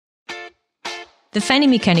The Fanny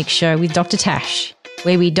Mechanic Show with Dr. Tash,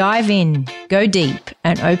 where we dive in, go deep,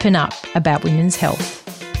 and open up about women's health.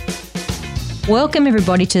 Welcome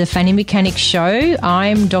everybody to the Fanny Mechanic Show.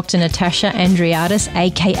 I'm Dr. Natasha Andriadis,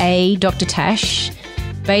 aka Dr. Tash,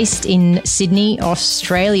 based in Sydney,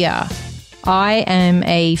 Australia. I am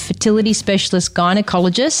a fertility specialist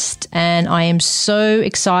gynecologist, and I am so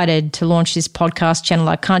excited to launch this podcast channel.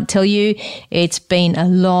 I can't tell you, it's been a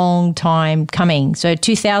long time coming. So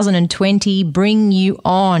 2020, bring you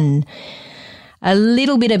on. A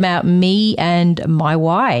little bit about me and my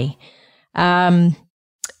why.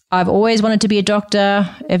 I've always wanted to be a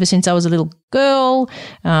doctor ever since I was a little girl.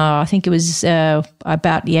 I think it was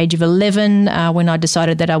about the age of 11 when I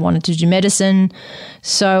decided that I wanted to do medicine.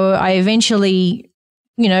 So I eventually,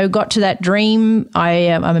 got to that dream.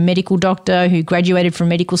 I'm a medical doctor who graduated from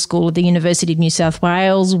medical school at the University of New South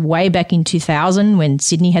Wales way back in 2000 when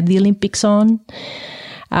Sydney had the Olympics on.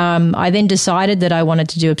 I then decided that I wanted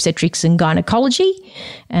to do obstetrics and gynecology,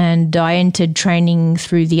 and I entered training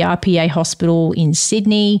through the RPA hospital in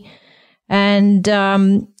Sydney. And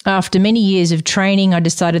after many years of training, I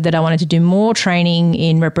decided that I wanted to do more training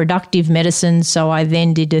in reproductive medicine. So I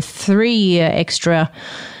then did a 3-year extra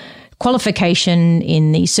qualification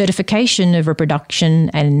in the certification of reproduction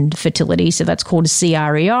and fertility. So that's called a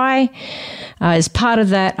CREI. As part of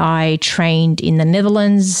that, I trained in the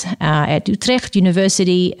Netherlands at Utrecht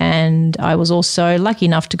University, and I was also lucky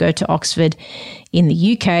enough to go to Oxford in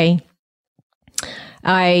the UK.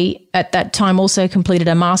 I, at that time, also completed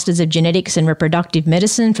a Master's of Genetics and Reproductive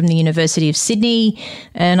Medicine from the University of Sydney,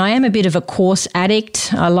 and I am a bit of a course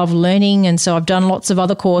addict. I love learning, and so I've done lots of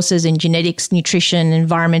other courses in genetics, nutrition,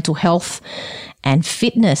 environmental health, and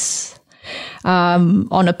fitness.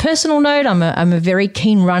 On a personal note, I'm a very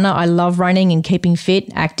keen runner. I love running and keeping fit,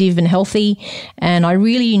 active and healthy. And I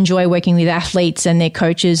really enjoy working with athletes and their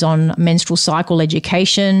coaches on menstrual cycle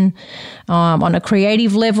education. On a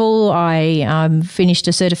creative level, I finished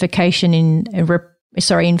a certification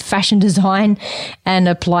in fashion design and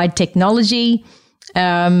applied technology.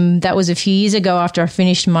 That was a few years ago. After I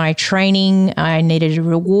finished my training, I needed a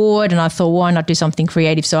reward and I thought, why not do something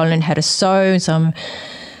creative? So I learned how to sew. So I'm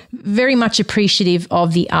very much appreciative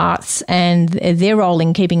of the arts and their role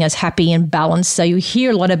in keeping us happy and balanced. So you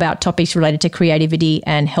hear a lot about topics related to creativity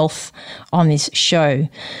and health on this show.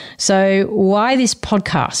 So why this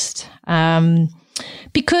podcast?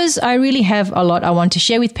 Because I really have a lot I want to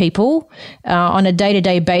share with people. On a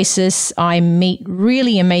day-to-day basis, I meet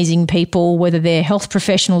really amazing people, whether they're health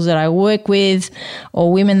professionals that I work with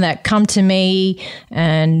or women that come to me,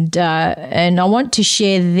 and I want to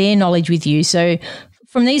share their knowledge with you. So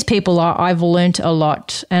from these people, I've learnt a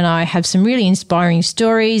lot, and I have some really inspiring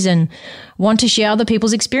stories and want to share other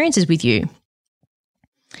people's experiences with you.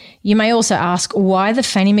 You may also ask, why the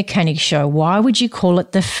Fanny Mechanic Show? Why would you call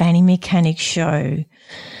it the Fanny Mechanic Show?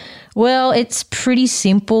 Well, it's pretty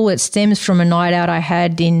simple. It stems from a night out I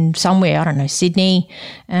had in somewhere, I don't know, Sydney,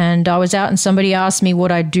 and I was out and somebody asked me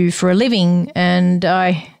what I do for a living, and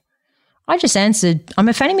I just answered, I'm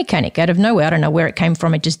a fanny mechanic out of nowhere. I don't know where it came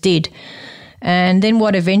from. It just did. And then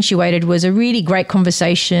what eventuated was a really great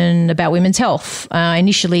conversation about women's health.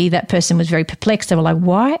 Initially, that person was very perplexed. They were like,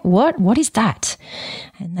 what is that?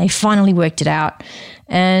 And they finally worked it out.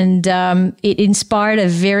 And it inspired a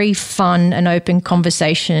very fun and open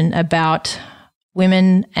conversation about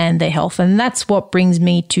women and their health. And that's what brings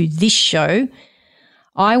me to this show.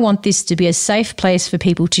 I want this to be a safe place for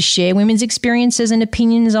people to share women's experiences and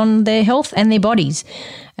opinions on their health and their bodies.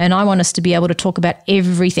 And I want us to be able to talk about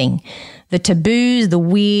everything. The taboos, the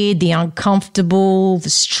weird, the uncomfortable, the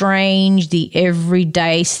strange, the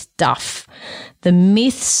everyday stuff, the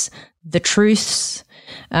myths, the truths.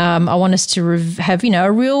 I want us to have,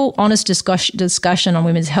 a real honest discussion on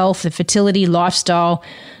women's health, the fertility, lifestyle,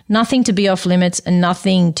 nothing to be off limits and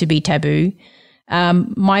nothing to be taboo.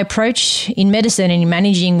 My approach in medicine and in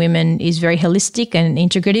managing women is very holistic and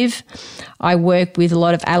integrative. I work with a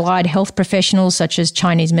lot of allied health professionals such as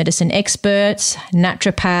Chinese medicine experts,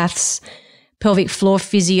 naturopaths, pelvic floor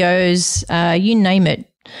physios, you name it.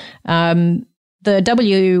 The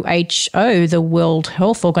WHO, the World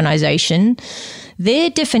Health Organization, their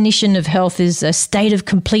definition of health is a state of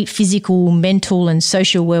complete physical, mental, and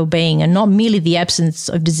social well-being, and not merely the absence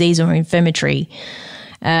of disease or infirmity.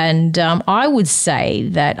 And I would say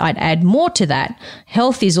that I'd add more to that.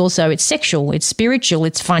 Health is also, it's sexual, it's spiritual,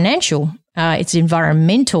 it's financial, it's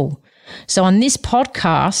environmental. So on this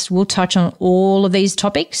podcast, we'll touch on all of these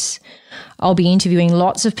topics. I'll be interviewing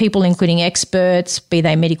lots of people, including experts, be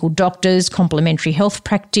they medical doctors, complementary health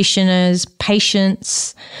practitioners,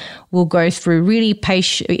 patients. We'll go through really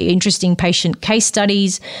interesting patient case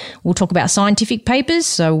studies. We'll talk about scientific papers,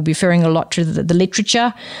 so we'll be referring a lot to the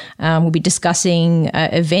literature. We'll be discussing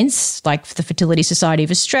events like the Fertility Society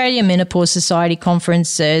of Australia, Menopause Society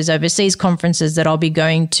conferences, overseas conferences that I'll be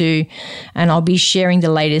going to, and I'll be sharing the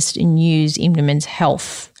latest news in women's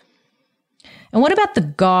health. And what about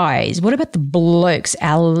the guys? What about the blokes,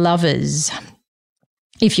 our lovers?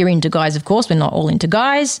 If you're into guys, of course, we're not all into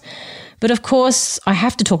guys. But of course, I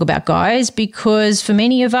have to talk about guys because for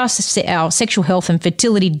many of us, our sexual health and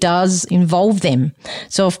fertility does involve them.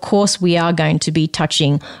 So of course, we are going to be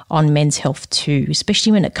touching on men's health too,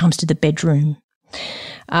 especially when it comes to the bedroom.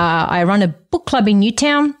 I run a book club in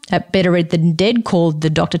Newtown at Better Read Than Dead called the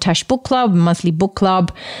Dr. Tash Book Club, monthly book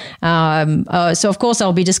club. So, of course,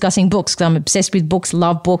 I'll be discussing books because I'm obsessed with books,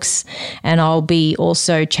 love books, and I'll be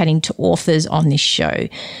also chatting to authors on this show.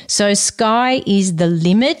 So sky is the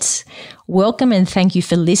limit. Welcome and thank you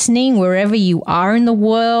for listening. Wherever you are in the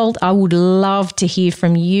world, I would love to hear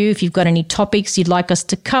from you. If you've got any topics you'd like us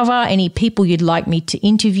to cover, any people you'd like me to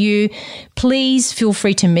interview, please feel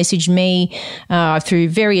free to message me through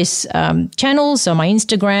various channels. So my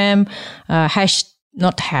Instagram, I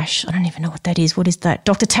don't even know what that is. What is that?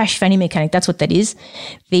 Dr. Tash Fanny Mechanic. That's what that is.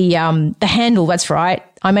 The handle, that's right.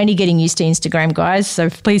 I'm only getting used to Instagram, guys, so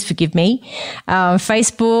please forgive me.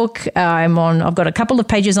 Facebook, I've got a couple of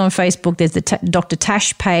pages on Facebook. There's the Dr.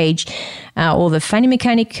 Tash page or the Fanny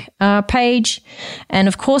Mechanic page. And,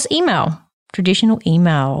 of course, email. Traditional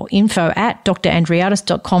email,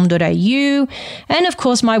 info@drandriatis.com.au, and of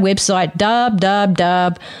course my website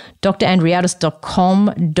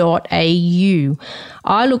www.drandriatis.com.au.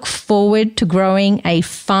 I look forward to growing a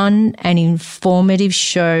fun and informative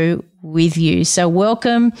show with you. So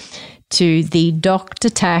welcome to the Dr.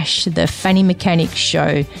 Tash, the Fanny Mechanic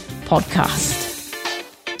Show podcast.